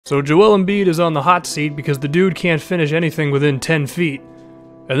So Joel Embiid is on the hot seat because the dude can't finish anything within 10 feet.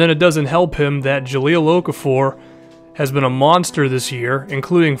 And then it doesn't help him that Jahlil Okafor has been a monster this year,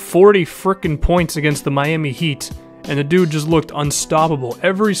 including 40 frickin' points against the Miami Heat, and the dude just looked unstoppable.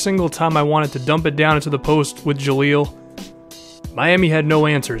 Every single time I wanted to dump it down into the post with Jahlil, Miami had no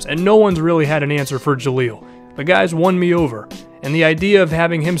answers, and no one's really had an answer for Jahlil. The guy's won me over, and the idea of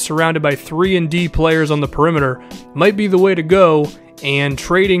having him surrounded by 3-and-D players on the perimeter might be the way to go, and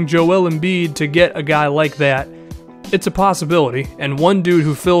trading Joel Embiid to get a guy like that, it's a possibility, and one dude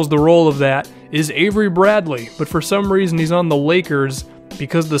who fills the role of that is Avery Bradley, but for some reason he's on the Lakers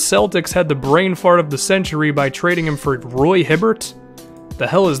because the Celtics had the brain fart of the century by trading him for Roy Hibbert? The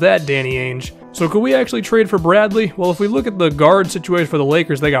hell is that, Danny Ainge? So could we actually trade for Bradley? Well, if we look at the guard situation for the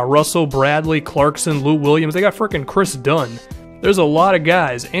Lakers, they got Russell, Bradley, Clarkson, Lou Williams, they got frickin' Chris Dunn. There's a lot of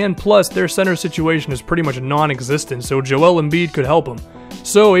guys, and plus their center situation is pretty much non-existent, so Joel Embiid could help them.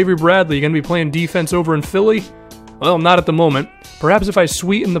 So Avery Bradley, you gonna be playing defense over in Philly? Well, not at the moment. Perhaps if I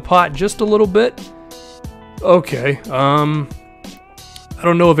sweeten the pot just a little bit? Okay, I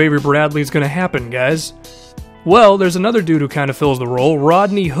don't know if Avery Bradley's gonna happen, guys. Well, there's another dude who kind of fills the role,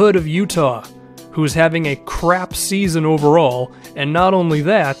 Rodney Hood of Utah, who's having a crap season overall, and not only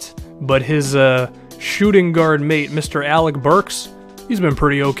that, but his shooting guard mate, Mr. Alec Burks, he's been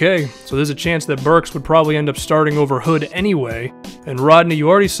pretty okay, so there's a chance that Burks would probably end up starting over Hood anyway. And Rodney, you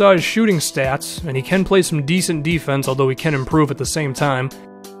already saw his shooting stats, and he can play some decent defense, although he can improve at the same time.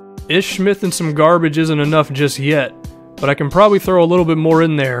 Ish Smith and some garbage isn't enough just yet, but I can probably throw a little bit more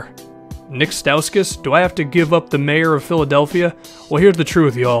in there. Nick Stauskas? Do I have to give up the mayor of Philadelphia? Well, here's the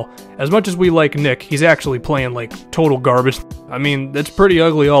truth, y'all. As much as we like Nick, he's actually playing like total garbage. I mean, that's pretty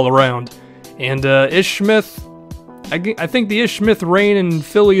ugly all around. And Ish Smith, I think the Ish Smith reign in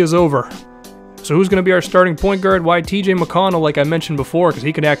Philly is over. So who's going to be our starting point guard? Why, TJ McConnell, like I mentioned before, because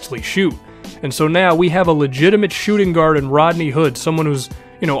he can actually shoot. And so now we have a legitimate shooting guard in Rodney Hood, someone who's,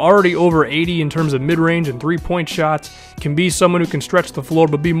 already over 80 in terms of mid-range and three-point shots, can be someone who can stretch the floor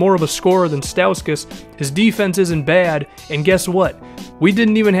but be more of a scorer than Stauskas. His defense isn't bad, and guess what? We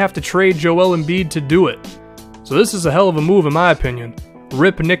didn't even have to trade Joel Embiid to do it. So this is a hell of a move in my opinion.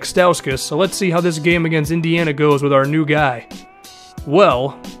 Rip Nick Stauskas, so let's see how this game against Indiana goes with our new guy.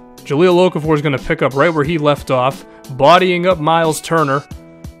 Well, Jahlil Okafor is going to pick up right where he left off, bodying up Miles Turner.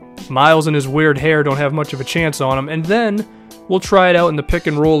 Miles and his weird hair don't have much of a chance on him, and then we'll try it out in the pick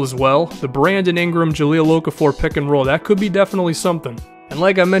and roll as well. The Brandon Ingram, Jahlil Okafor pick and roll, that could be definitely something. And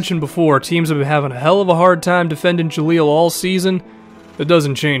like I mentioned before, teams have been having a hell of a hard time defending Jahlil all season. It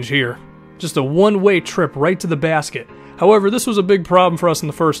doesn't change here. Just a one-way trip right to the basket. However, this was a big problem for us in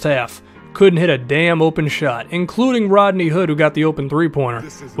the first half. Couldn't hit a damn open shot, including Rodney Hood, who got the open three-pointer.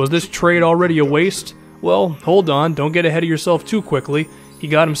 Was this trade already a waste? Well, hold on, don't get ahead of yourself too quickly. He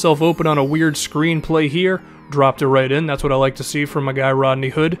got himself open on a weird screen play here, dropped it right in. That's what I like to see from my guy Rodney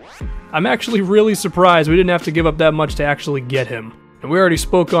Hood. I'm actually really surprised we didn't have to give up that much to actually get him. And we already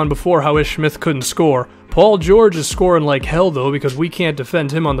spoke on before how Ish Smith couldn't score. Paul George is scoring like hell though, because we can't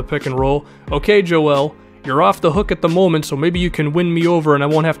defend him on the pick and roll. Okay, Joel, you're off the hook at the moment, so maybe you can win me over and I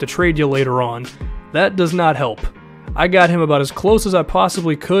won't have to trade you later on. That does not help. I got him about as close as I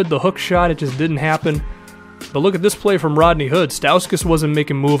possibly could. The hook shot, it just didn't happen. But look at this play from Rodney Hood. Stauskas wasn't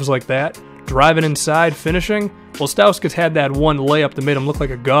making moves like that. Driving inside, finishing. Well, Stauskas had that one layup that made him look like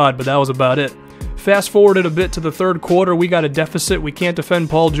a god, but that was about it. Fast forwarded a bit to the third quarter. We got a deficit. We can't defend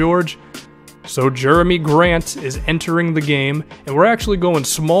Paul George. So Jerami Grant is entering the game, and we're actually going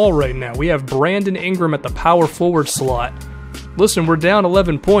small right now. We have Brandon Ingram at the power forward slot. Listen, we're down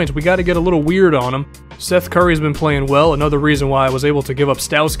 11 points. We got to get a little weird on him. Seth Curry's been playing well. Another reason why I was able to give up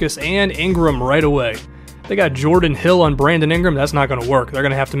Stauskas and Ingram right away. They got Jordan Hill on Brandon Ingram. That's not going to work. They're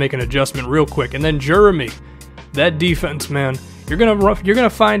going to have to make an adjustment real quick. And then Jerami, that defense, man. You're gonna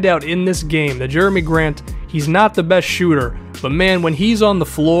find out in this game that Jerami Grant, he's not the best shooter, but man, when he's on the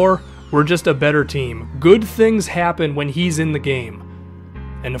floor, we're just a better team. Good things happen when he's in the game.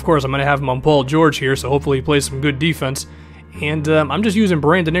 And of course, I'm going to have him on Paul George here, so hopefully he plays some good defense. And I'm just using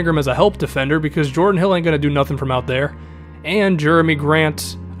Brandon Ingram as a help defender because Jordan Hill ain't going to do nothing from out there. And Jerami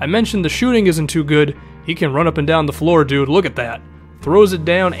Grant, I mentioned the shooting isn't too good. He can run up and down the floor, dude. Look at that. Throws it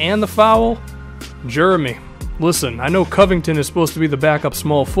down and the foul. Jerami, listen, I know Covington is supposed to be the backup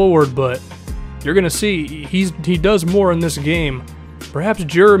small forward, but you're going to see he does more in this game. Perhaps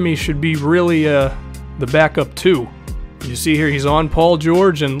Jerami should be really the backup too. You see here he's on Paul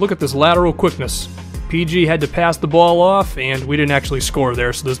George, and look at this lateral quickness. PG had to pass the ball off, and we didn't actually score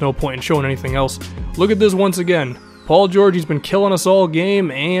there, so there's no point in showing anything else. Look at this once again. Paul George, he's been killing us all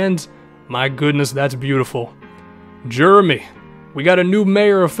game, and my goodness, that's beautiful. Jerami, We got a new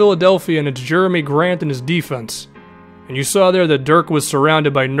mayor of Philadelphia, and it's Jerami Grant and his defense. And you saw there that Dirk was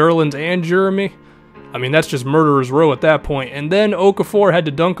surrounded by Nerlens and Jerami. I mean, that's just murderer's row at that point. And then Okafor had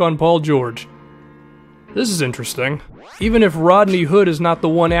to dunk on Paul George. This is interesting. Even if Rodney Hood is not the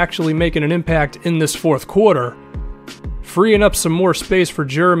one actually making an impact in this fourth quarter, freeing up some more space for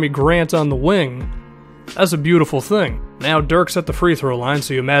Jerami Grant on the wing, that's a beautiful thing. Now Dirk's at the free throw line,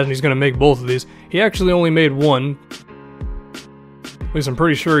 so you imagine he's going to make both of these. He actually only made one. At least I'm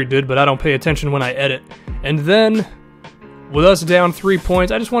pretty sure he did, but I don't pay attention when I edit. And then, with us down 3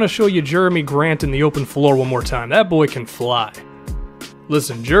 points, I just want to show you Jerami Grant in the open floor one more time. That boy can fly.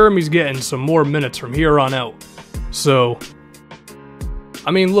 Listen, Jerami's getting some more minutes from here on out. So,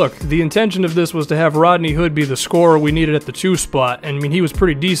 I mean, look, the intention of this was to have Rodney Hood be the scorer we needed at the 2 spot, and I mean, he was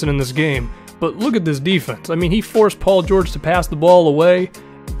pretty decent in this game. But look at this defense. I mean, he forced Paul George to pass the ball away.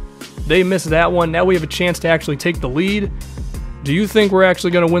 They missed that one. Now we have a chance to actually take the lead. Do you think we're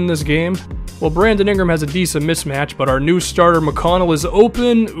actually going to win this game? Well, Brandon Ingram has a decent mismatch, but our new starter McConnell is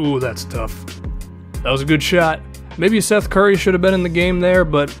open. Ooh, that's tough. That was a good shot. Maybe Seth Curry should have been in the game there,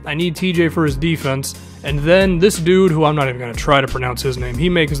 but I need TJ for his defense. And then this dude, who I'm not even going to try to pronounce his name, he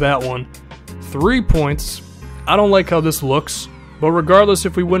makes that one. 3 points. I don't like how this looks, but regardless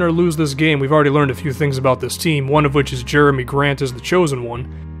if we win or lose this game, we've already learned a few things about this team, one of which is Jerami Grant is the chosen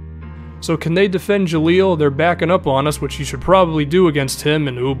one. So can they defend Jaleel? They're backing up on us, which you should probably do against him,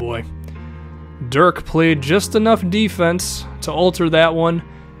 and oh boy. Dirk played just enough defense to alter that one,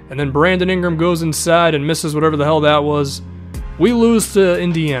 and then Brandon Ingram goes inside and misses whatever the hell that was. We lose to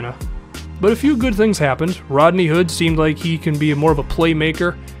Indiana. But a few good things happened. Rodney Hood seemed like he can be more of a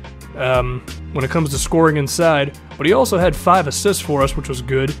playmaker when it comes to scoring inside, but he also had 5 assists for us, which was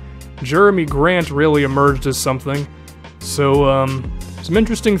good. Jerami Grant really emerged as something. So, some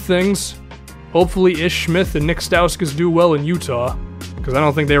interesting things. Hopefully Ish Smith and Nick Stauskas do well in Utah, because I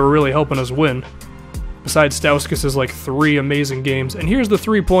don't think they were really helping us win. Besides Stauskas' like 3 amazing games. And here's the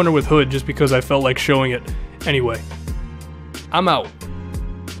 3-pointer with Hood, just because I felt like showing it. Anyway, I'm out.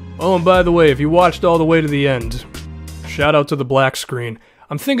 Oh, and by the way, if you watched all the way to the end, shout out to the black screen.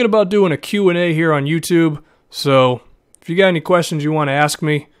 I'm thinking about doing a Q&A here on YouTube, so if you got any questions you want to ask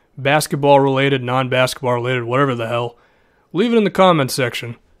me, basketball related, non-basketball related, whatever the hell, leave it in the comments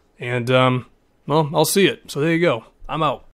section. And, well, I'll see it. So there you go. I'm out.